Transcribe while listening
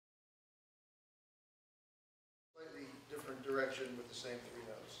direction with the same 3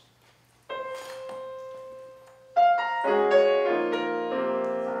 notes.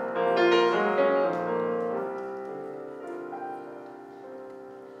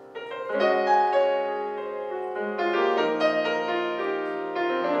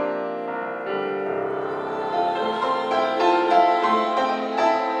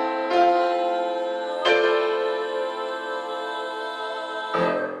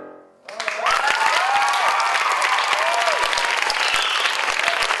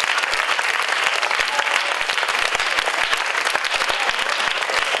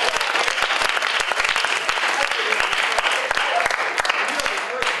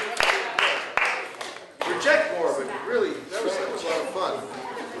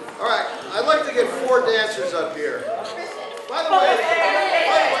 Dancers up here. By the way,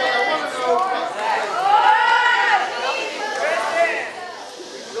 I want to know.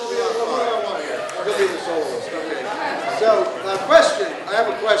 He'll be the soloist. Okay. So, I have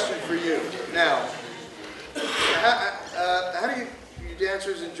a question for you. Now, how do you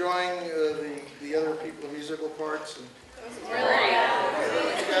dancers enjoying the other people's musical parts? And,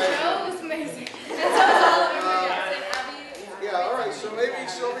 It was amazing. Yeah, all right, so maybe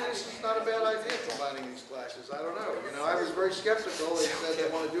Sylvia, this is not a bad idea combining these classes. I don't know. You know, I was very skeptical. They said they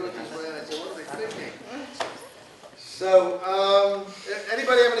want to do it this way, and I said, what are they thinking? So,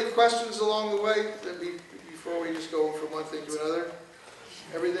 anybody have any questions along the way before we just go from one thing to another?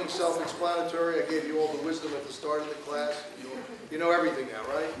 Everything's self-explanatory. I gave you all the wisdom at the start of the class. You know everything now,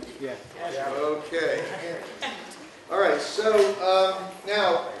 right? Yeah. Okay. All right, so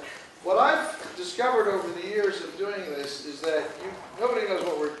now, what I've discovered over the years of doing this is that nobody knows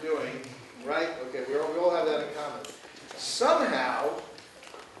what we're doing, right? Okay, we all have that in common. Somehow,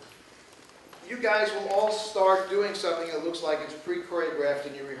 you guys will all start doing something that looks like it's pre-choreographed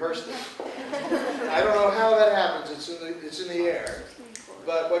and you rehearsed it. I don't know how that happens. It's in the air.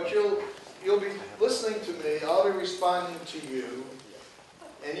 But what you'll be listening to me. I'll be responding to you,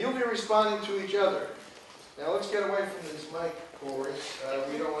 and you'll be responding to each other. Now let's get away from this mic cord.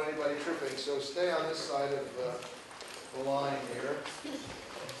 We don't want anybody tripping, so stay on this side of the line here.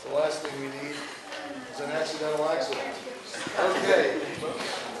 The last thing we need is an accidental accident. Okay.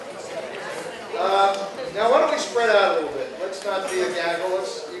 Now why don't we spread out a little bit? Let's not be a gaggle.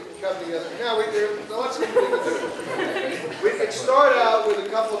 You can come together. Now let's see what we can do. We can start out with a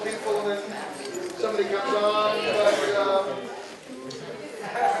couple of people, and then somebody comes on.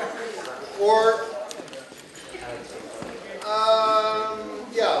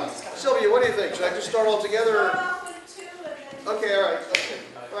 Yeah. Sylvia, what do you think? Should I just start all together? Or? Okay, all right. Okay.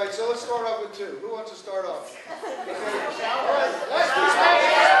 All right, so let's start off with 2. Who wants to start off? Okay. All right.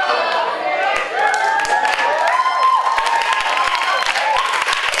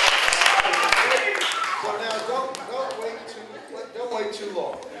 So now don't wait too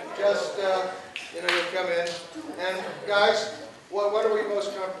long. Just you come in. And guys, what are we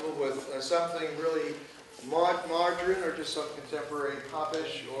most comfortable with? Something really modern, or just some contemporary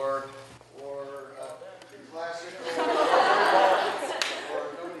popish, or classic, or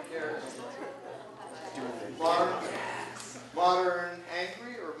nobody cares? Modern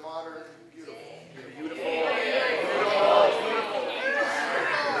angry, or modern beautiful? Beautiful.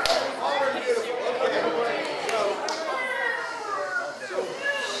 Modern beautiful. Okay. So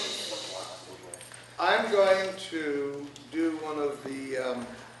I'm going to do one of the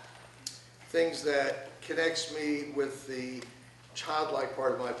things that connects me with the childlike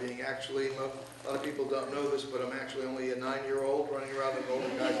part of my being. Actually, a lot of people don't know this, but I'm actually only a 9-year-old running around an older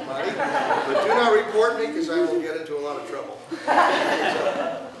guy's body. But do not report me, because I will get into a lot of trouble.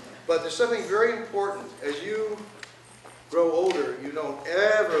 But there's something very important. As you grow older, you don't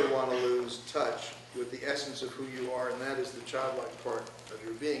ever want to lose touch with the essence of who you are, and that is the childlike part of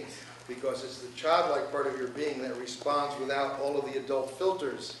your being. Because it's the childlike part of your being that responds without all of the adult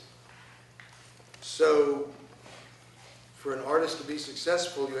filters. So, for an artist to be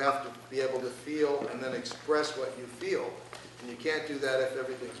successful, you have to be able to feel and then express what you feel. And you can't do that if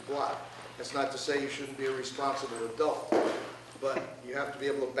everything's blocked. That's not to say you shouldn't be a responsible adult, but you have to be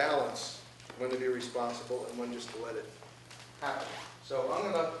able to balance when to be responsible and when just to let it happen. So I'm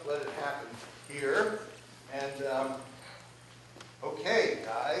going to let it happen here. And, okay,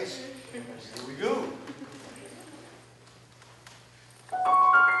 guys, here we go.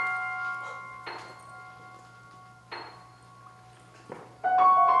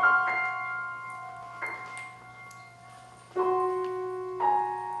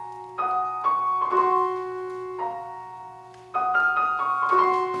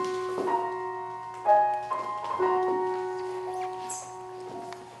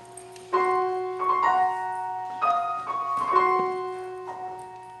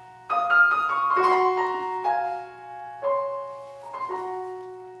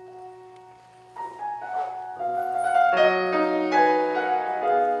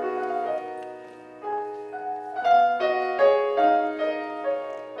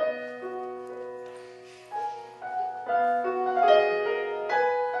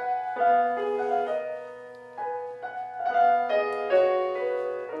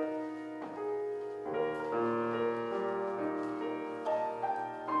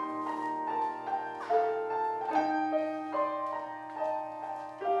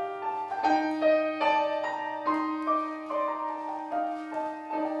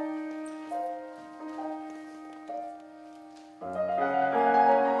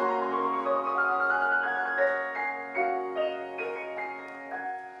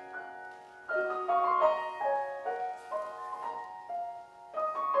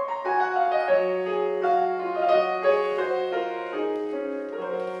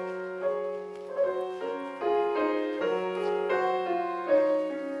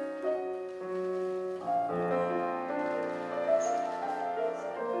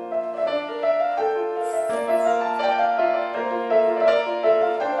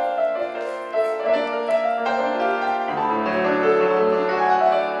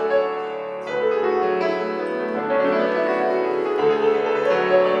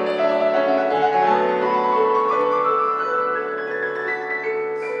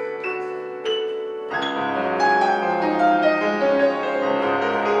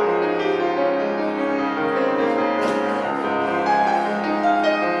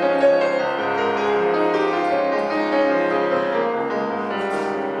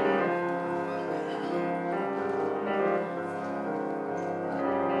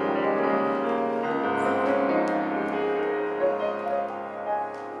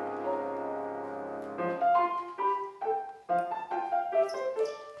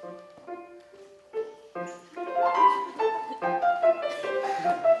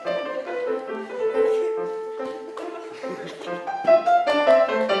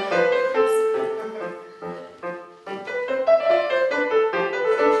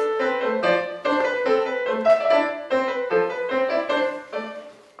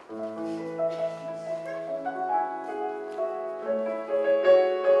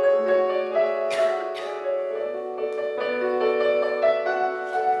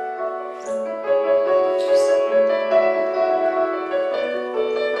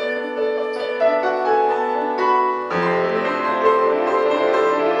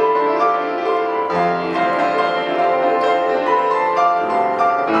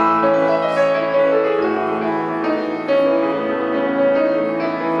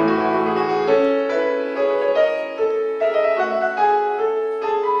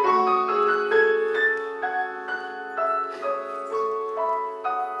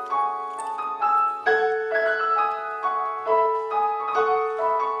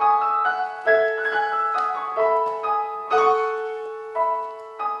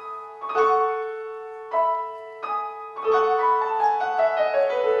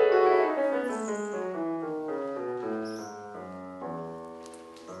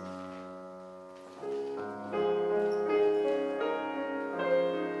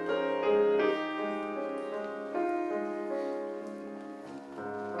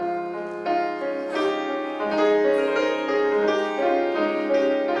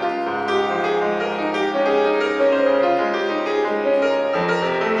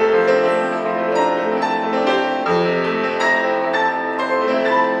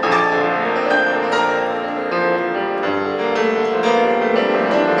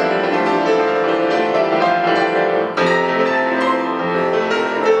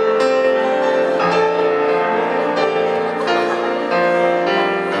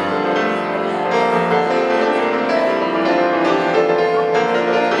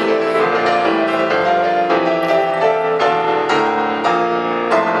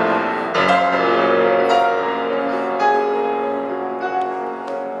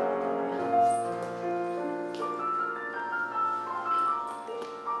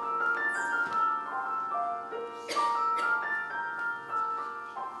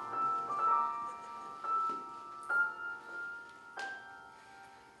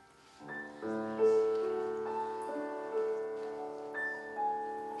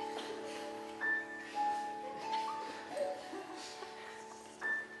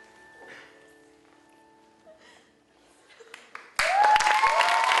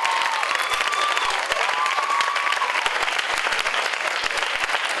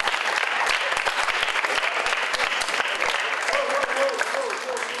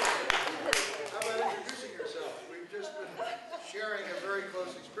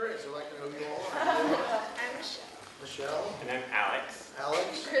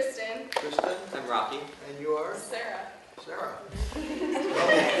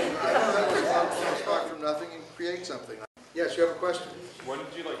 change something. Yes, you have a question? When did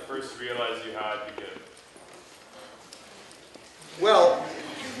you first realize you had the gift? Well,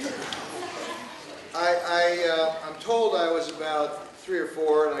 I'm told I was about 3 or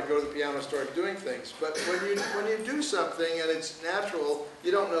 4, and I'd go to the piano and start doing things. But when you do something and it's natural,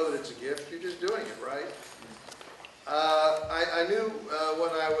 you don't know that it's a gift. You're just doing it, right? I knew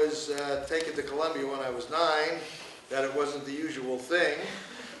when I was taken to Columbia when I was 9 that it wasn't the usual thing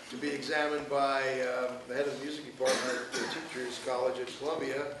to be examined by the head of the music department at the Teachers College at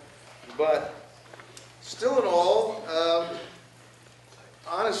Columbia. But still in all,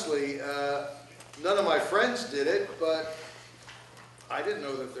 honestly, none of my friends did it, but I didn't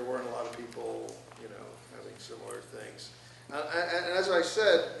know that there weren't a lot of people, having similar things. And as I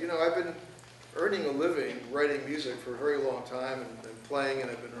said, I've been earning a living writing music for a very long time and playing,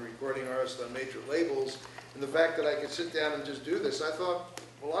 and I've been a recording artist on major labels. And the fact that I could sit down and just do this, I thought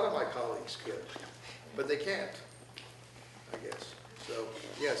a lot of my colleagues could, but they can't, I guess. So,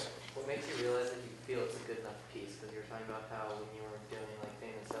 yes. What makes you realize that you feel it's a good enough piece? Because you were talking about how when you were doing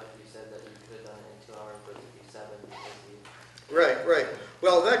famous stuff, you said that you could have done it in 2 hours, but it took you 7 because you... Right.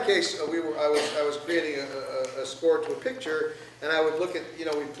 Well, in that case, I was creating a score to a picture, and I would look at,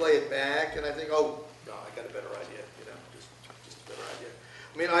 we'd play it back, and I think, oh, no, I got a better idea, just a better idea.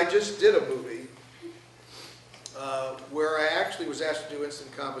 I mean, I just did a movie where I actually was asked to do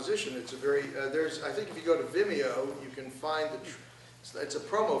instant composition. It's a very, I think if you go to Vimeo, you can find it's a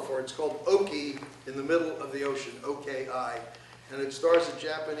promo for it. It's called Oki in the Middle of the Ocean, O-K-I, and it stars a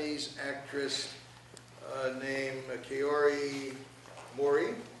Japanese actress named Kaori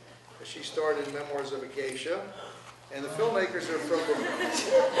Mori. She starred in Memoirs of a Geisha, and the filmmakers are from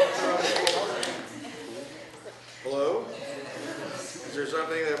Hello? Is there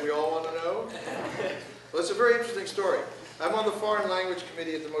something that we all want to know? Well, it's a very interesting story. I'm on the Foreign Language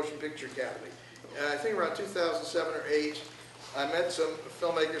Committee at the Motion Picture Academy. I think around 2007 or 8, I met some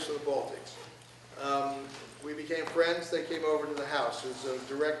filmmakers from the Baltics. We became friends. They came over to the house. There's a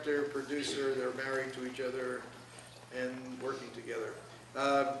director, producer. They're married to each other and working together.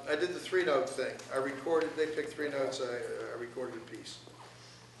 I did the 3-note thing. They picked 3 notes. I recorded a piece.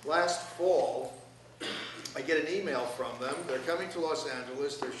 Last fall, I get an email from them. They're coming to Los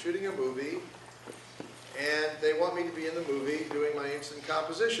Angeles. They're shooting a movie, and they want me to be in the movie doing my instant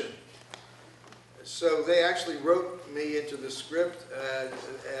composition. So they actually wrote me into the script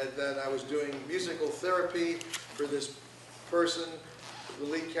that I was doing musical therapy for this person. The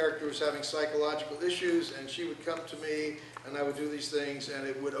lead character was having psychological issues, and she would come to me, and I would do these things, and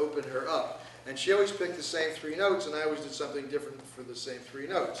it would open her up. And she always picked the same 3 notes, and I always did something different for the same 3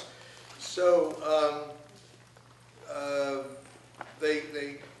 notes. So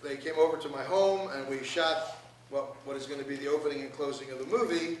they came over to my home, and we shot what is going to be the opening and closing of the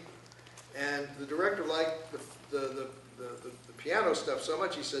movie. And the director liked the piano stuff so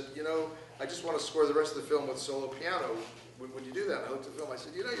much, he said, I just want to score the rest of the film with solo piano. Would you do that? And I looked at the film, I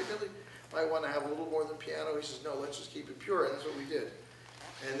said, you really might want to have a little more than piano. He says, no, let's just keep it pure, and that's what we did.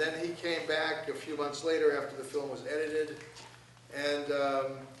 And then he came back a few months later after the film was edited, and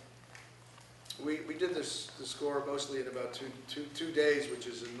we did the score mostly in about two days, which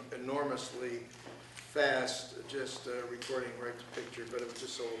is enormously fast, just recording right to picture, but it was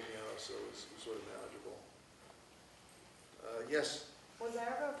just solo piano, so it was sort of manageable. Yes? Was there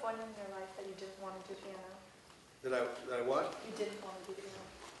ever a point in your life that you didn't want to do piano? Did I what? You didn't want to do piano?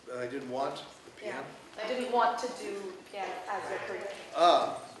 That I didn't want the piano? Yeah. I didn't want to do piano as a career.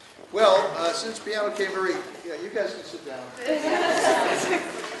 Well, since piano came very, yeah, you guys can sit down.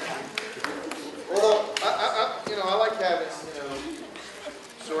 Although, I like having,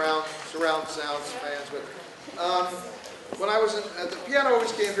 surround sound fans, but when I was the piano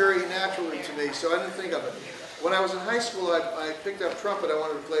always came very naturally to me, so I didn't think of it. When I was in high school, I picked up trumpet. I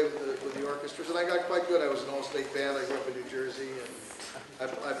wanted to play with the orchestras, and I got quite good. I was in an all-state band. I grew up in New Jersey, and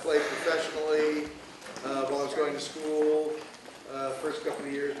I played professionally while I was going to school. First couple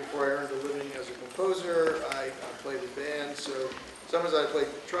of years before I earned a living as a composer, I played in bands. So sometimes I played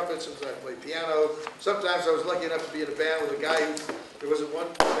trumpet, sometimes I played piano. Sometimes I was lucky enough to be in a band with a guy there wasn't one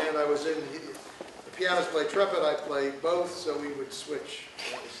band I was in. The pianist played trumpet, I played both, so we would switch.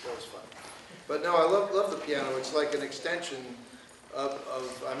 That was fun. But no, I love the piano. It's like an extension of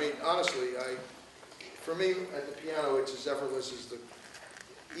I mean, honestly, for me, at the piano, it's as effortless as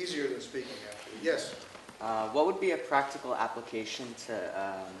easier than speaking, actually. Yes? What would be a practical application to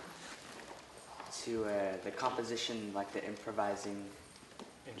the composition, like the improvising,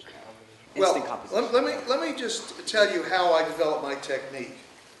 instant composition? Let me just tell you how I develop my technique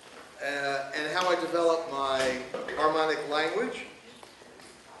and how I develop my harmonic language.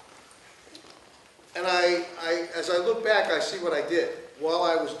 And I as I look back, I see what I did. While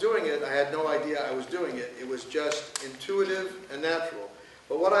I was doing it, I had no idea I was doing it. It was just intuitive and natural.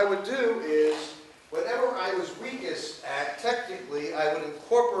 But what I would do is, whatever I was weakest at, technically, I would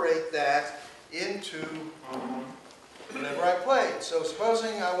incorporate that into whenever I played. So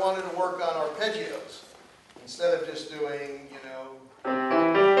supposing I wanted to work on arpeggios, instead of just doing, you know,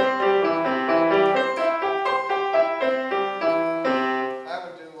 I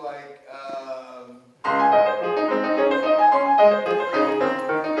would do like,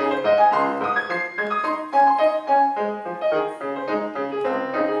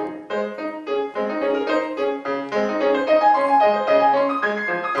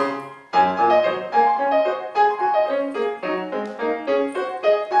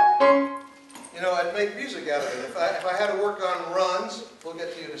 you know, I'd make music out of it. If I had to work on runs, we'll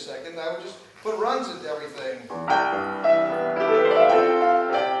get to you in a second, I would just put runs into everything. You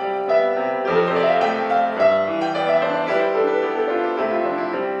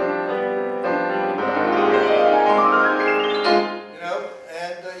know,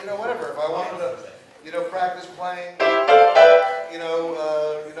 and you know, whatever. If I wanted to, you know, practice playing,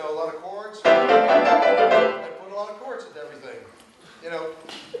 a lot of chords, I'd put a lot of chords into everything. You know,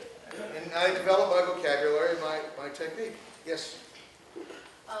 and I developed my vocabulary and my technique. Yes.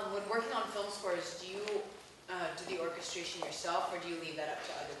 When working on film scores, do you do the orchestration yourself, or do you leave that up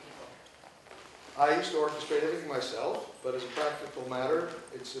to other people? I used to orchestrate everything myself, but as a practical matter,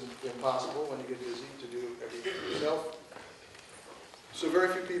 it's impossible when you get busy to do everything yourself. So very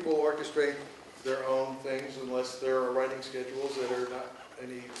few people orchestrate their own things unless there are writing schedules that are not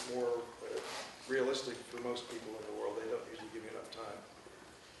any more realistic for most people in the world. They don't usually give you enough time.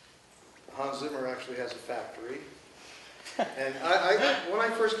 Hans Zimmer actually has a factory. And when I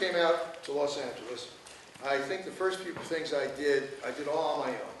first came out to Los Angeles, I think the first few things I did all on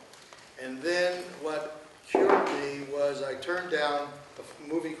my own. And then what cured me was I turned down a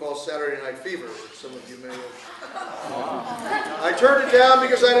movie called Saturday Night Fever, which some of you may have. I turned it down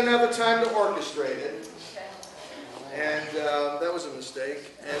because I didn't have the time to orchestrate it. And that was a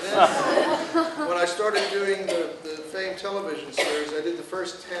mistake. And then when I started doing the famed television series, I did the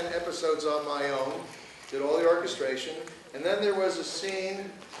first 10 episodes on my own, did all the orchestration. And then there was a scene,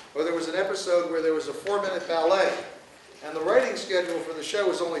 or there was an episode where there was a 4-minute ballet. And the writing schedule for the show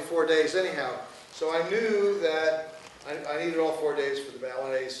was only 4 days anyhow. So I knew that I needed all 4 days for the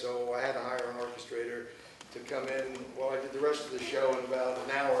ballet, so I had to hire an orchestrator to come in while I did the rest of the show in about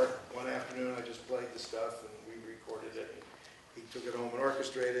an hour. One afternoon I just played the stuff and we recorded it. He took it home and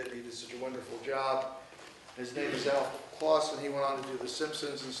orchestrated it. He did such a wonderful job. His name is Al Clausen. He went on to do The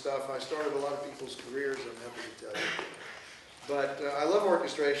Simpsons and stuff. I started a lot of people's careers, I'm happy to tell you. But I love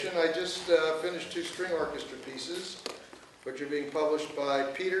orchestration. I just finished 2 string orchestra pieces, which are being published by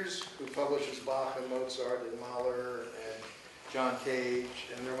Peters, who publishes Bach and Mozart and Mahler and John Cage,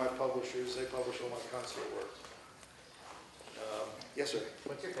 and they're my publishers. They publish all my concert work. Yes, sir?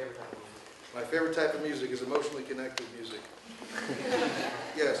 What's your favorite type of music? My favorite type of music is emotionally connected music.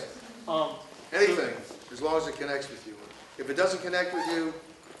 Yes. Anything, as long as it connects with you. If it doesn't connect with you,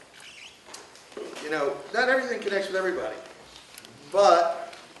 you know, not everything connects with everybody.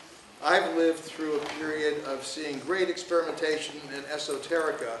 But I've lived through a period of seeing great experimentation in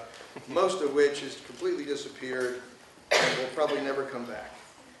esoterica, most of which has completely disappeared and will probably never come back,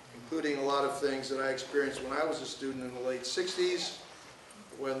 including a lot of things that I experienced when I was a student in the late 60s,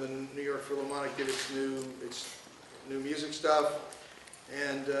 when the New York Philharmonic did its new music stuff.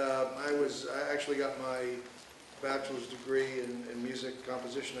 And I actually got my bachelor's degree in music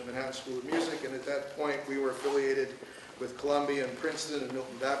composition at Manhattan School of Music, and at that point we were affiliated with Columbia and Princeton, and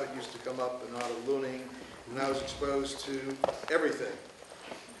Milton Babbitt used to come up and Otto Luning, and I was exposed to everything.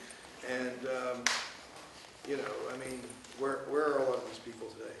 And, you know, I mean, where are a lot of these people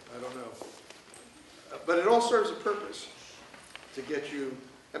today? I don't know. But it all serves a purpose to get you,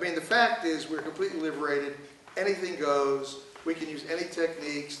 I mean, the fact is we're completely liberated, anything goes, we can use any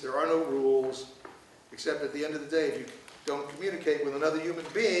techniques, there are no rules, except at the end of the day, if you don't communicate with another human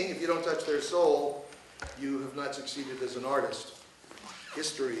being, if you don't touch their soul, you have not succeeded as an artist.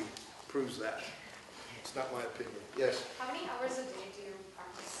 History proves that. It's not my opinion. Yes? How many hours a day do you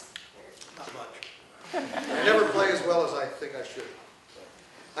practice? Not much. I never play as well as I think I should.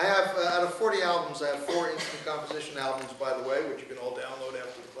 I have, out of 40 albums, I have 4 instant composition albums, by the way, which you can all download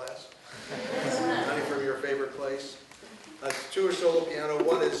after the class. Money from your favorite place. 2 are solo piano,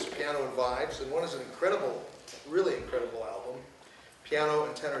 1 is piano and vibes, and 1 is an incredible, really incredible album. Piano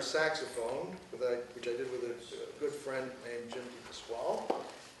and tenor saxophone, which I did with a good friend named Jim DePasquale,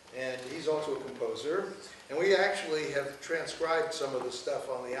 and he's also a composer. And we actually have transcribed some of the stuff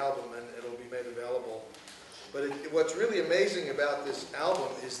on the album, and it'll be made available But what's really amazing about this album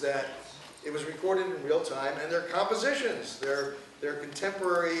is that it was recorded in real time, and they're compositions. They're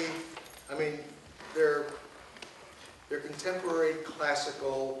contemporary. I mean, they're contemporary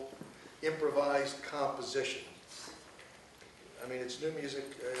classical improvised composition. I mean, it's new music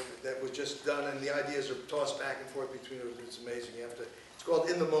that was just done, and the ideas are tossed back and forth between them. It's amazing. You have to. It's called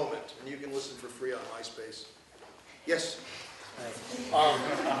In the Moment, and you can listen for free on MySpace. Yes.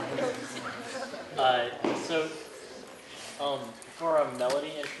 So, for a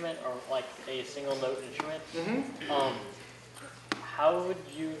melody instrument or like a single note instrument, how would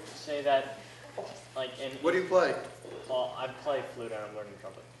you say that, like in? What do you play? Well, I play flute and I'm learning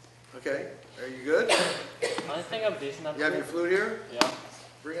trumpet. Okay. Are you good? I think I'm decent at You have your flute. flute here? Yeah.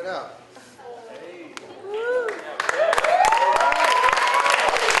 Bring it out.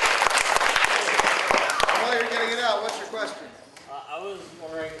 While you're getting it out, what's your question? I was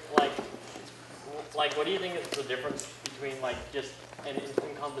wondering, like, what do you think is the difference between like just an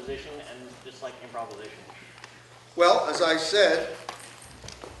instant composition and just like improvisation? Well, as I said,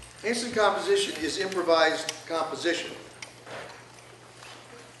 instant composition is improvised composition.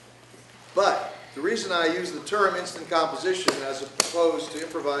 But the reason I use the term instant composition as opposed to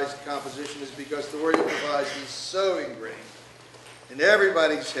improvised composition is because the word improvised is so ingrained in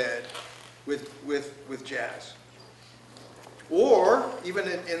everybody's head with jazz. Or, even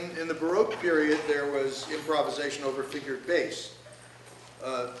in the Baroque period, there was improvisation over figured bass.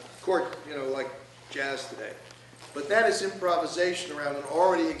 Chord, like jazz today. But that is improvisation around an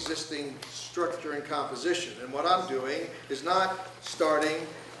already existing structure and composition. And what I'm doing is not starting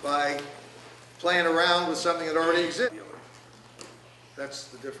by playing around with something that already exists. That's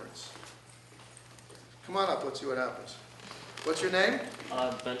the difference. Come on up, let's see what happens. What's your name?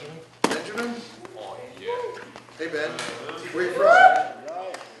 Benjamin. Benjamin? Oh, yeah. Hey, Ben. Where are you from?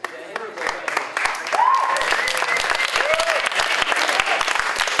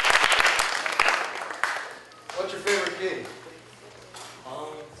 What's your favorite key?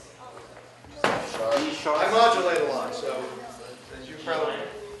 D sharp. I modulate a lot, so as you probably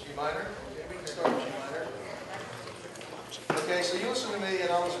G minor. Okay, we can start with G minor. Okay, so you listen to me and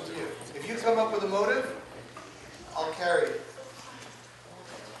I'll listen to you. If you come up with a motive, I'll carry it.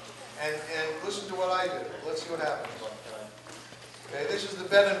 And listen to what I do. Let's see what happens. Okay, this is the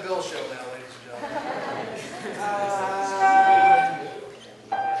Ben and Bill show now, ladies and gentlemen.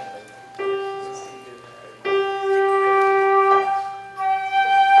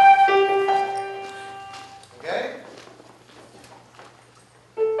 Okay?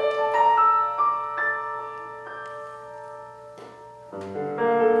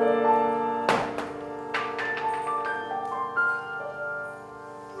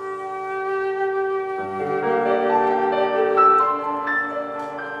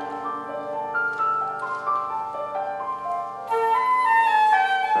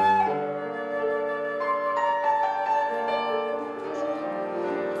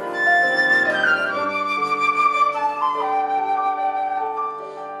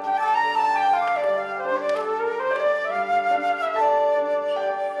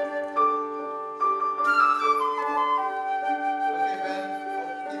 Okay, Ben,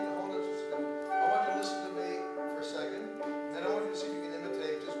 hold it just a second. I want you to listen to me for a second, and then I want you to see if you can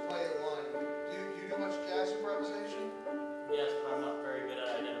imitate, just play a line. Do you do much jazz improvisation? Yes, but I'm not very good at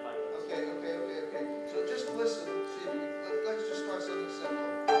identifying those. Okay. So just listen, see if you can, let's just start something simple.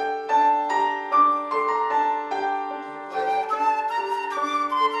 Play that.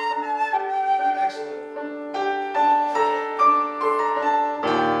 Excellent.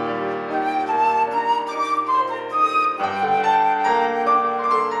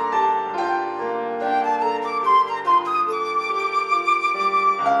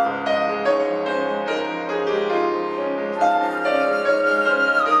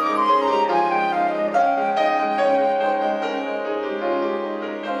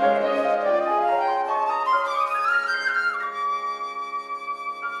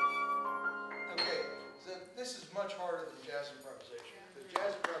 Okay, so this is much harder than jazz improvisation. The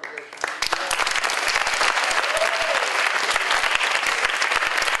jazz improvisation,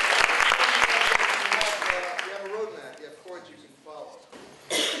 you have a roadmap, you have chords you can follow.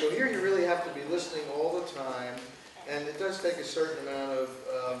 So here you really have to be listening all the time, and it does take a certain amount of,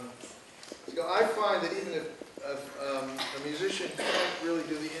 I find that even if a musician can't really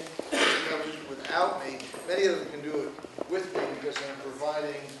do the improvisation without me, many of them can do it with me because I'm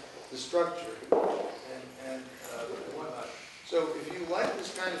providing the structure and whatnot. So if you like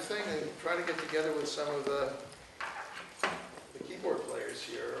this kind of thing, then try to get together with some of the keyboard players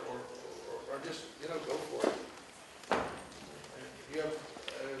here, or just, go for it. Do you have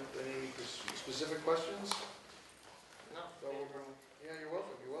any specific questions? Yeah, you're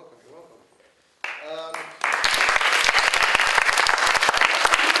welcome, you're welcome, you're welcome.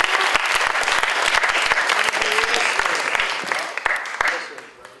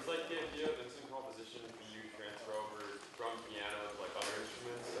 It's like the idea of instant composition for you to transfer over from piano to like other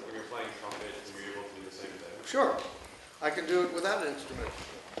instruments. Like when you're playing trumpet, you're able to do the same thing. Sure, I can do it without an instrument.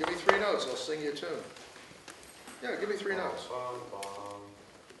 Give me 3 notes, I'll sing you a tune. Yeah, give me 3 notes. Bum, bum.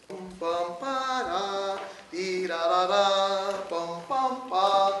 Bum ba da, dee da da da, bum bum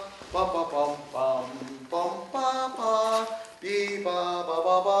ba, bum ba bum bum, bum ba ba, bee ba ba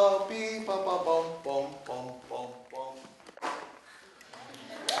ba ba, bee ba ba bum bum bum bum bum.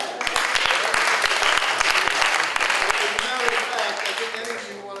 As a matter of fact, I think any of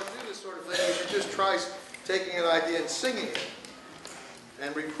you who want to do this sort of thing, you should just try taking an idea and singing it.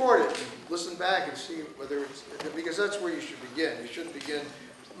 And record it, and listen back and see whether it's, because that's where you should begin. You shouldn't begin,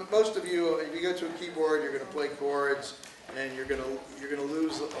 most of you, if you go to a keyboard, you're going to play chords, and you're going to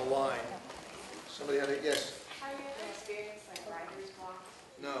lose a line. Somebody had a, yes? Have you ever experienced like writer's block?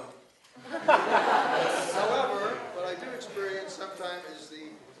 No. However, what I do experience sometimes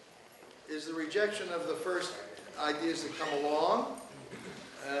is the rejection of the first ideas that come along.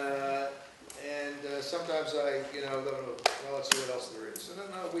 And sometimes I, go, well, let's see what else there is. And then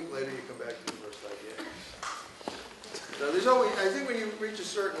a week later, you come back to the first idea. So there's always, I think when you reach a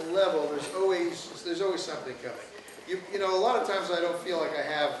certain level, there's always something coming. A lot of times I don't feel like I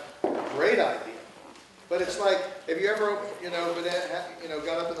have a great idea. But it's like, have you ever,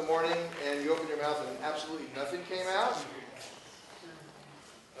 got up in the morning and you open your mouth and absolutely nothing came out?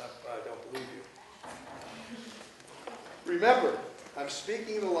 I don't believe you. Remember, I'm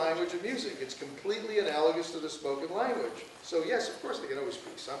speaking the language of music. It's completely analogous to the spoken language. So yes, of course, I can always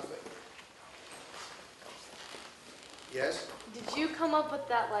speak something. Yes? Did you come up with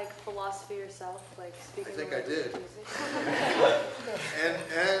that philosophy yourself, speaking? I think I the language did. of music?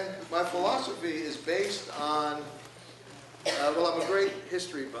 And my philosophy is based on, well, I'm a great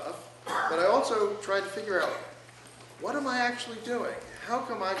history buff, but I also try to figure out, what am I actually doing? How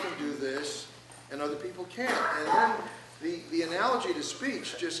come I can do this and other people can't? And then the analogy to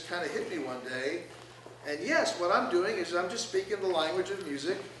speech just kind of hit me one day. And yes, what I'm doing is I'm just speaking the language of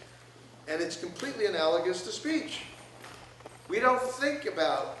music, and it's completely analogous to speech. We don't think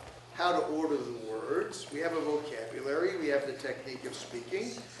about how to order the words. We have a vocabulary. We have the technique of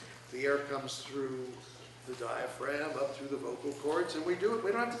speaking. The air comes through the diaphragm, up through the vocal cords, and we do it.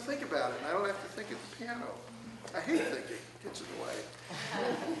 We don't have to think about it, and I don't have to think at the piano. I hate thinking. It gets in the way.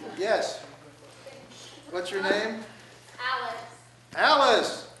 Yes? What's your name? Alice.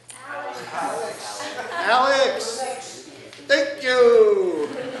 Alice! Alex! Thank you!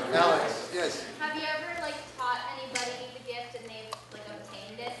 Alex, yes. Have you ever taught anybody the gift and they've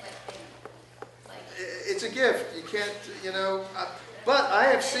obtained it? It's a gift. You can't, but I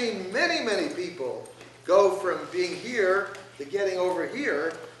have seen many, many people go from being here to getting over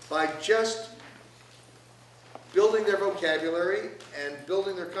here by just building their vocabulary and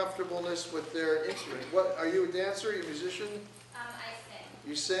building their comfortableness with their instrument. What, are you a dancer? Are you a musician? I sing.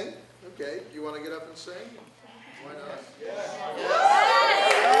 You sing? Okay. You want to get up and sing? Why not?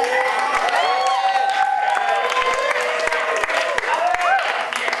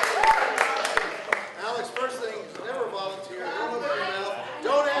 Alex, first thing, never volunteer. Don't open your mouth.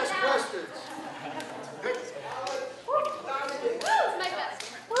 Don't ask questions. It's my best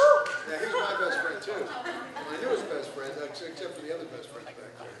friend. Yeah, he's my best friend too. My newest best friend, except for the other best friends back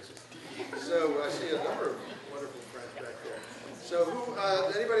there. So I see a number of wonderful friends back there. So who,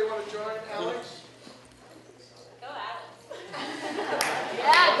 anybody want to join Alex? Go Alex.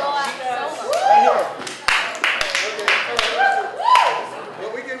 Yeah, go out. Okay,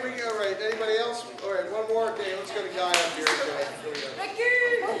 well, we can, all right, anybody else? All right, one more, okay, let's get a guy up here.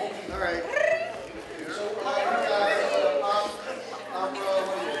 All right.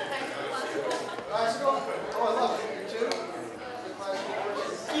 Let's go. Oh, I love it. You too? The classical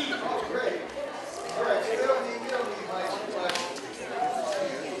person? Oh, great. All right, so you don't need my classical.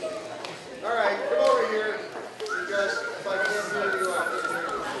 All right, come over here, because if I can't hear you, I can't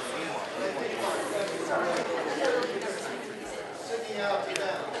hear you. Sitting out to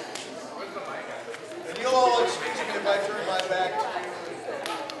them. And you'll all excuse me if I turn my back to you.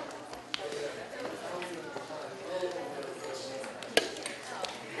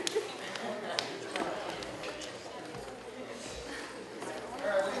 All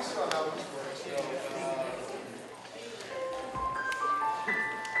right, we saw how this works.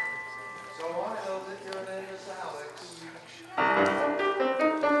 So I know that your name is Alex.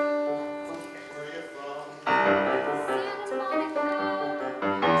 Where are you from? Santa Monica.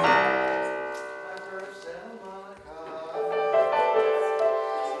 I've heard of Santa Monica.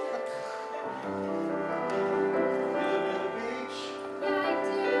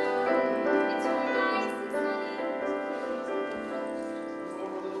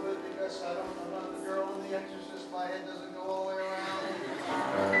 Yes, I'm not the girl in The Exorcist. My head doesn't go all the way around.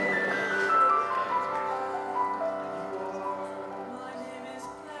 My name is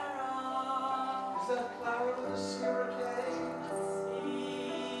Clara. Is that Clara with a C or a K?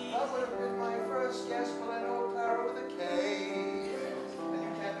 That would have been my first guess, but I know Clara with a K. And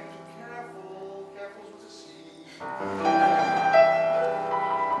you can't be too careful. Careful's with a C. And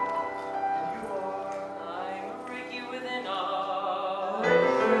you are. I'm Ricky with an R.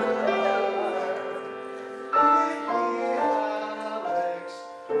 Ricky Alex.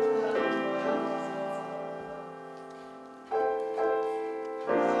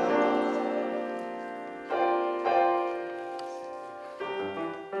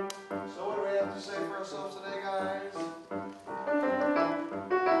 So what do we have to say for ourselves today?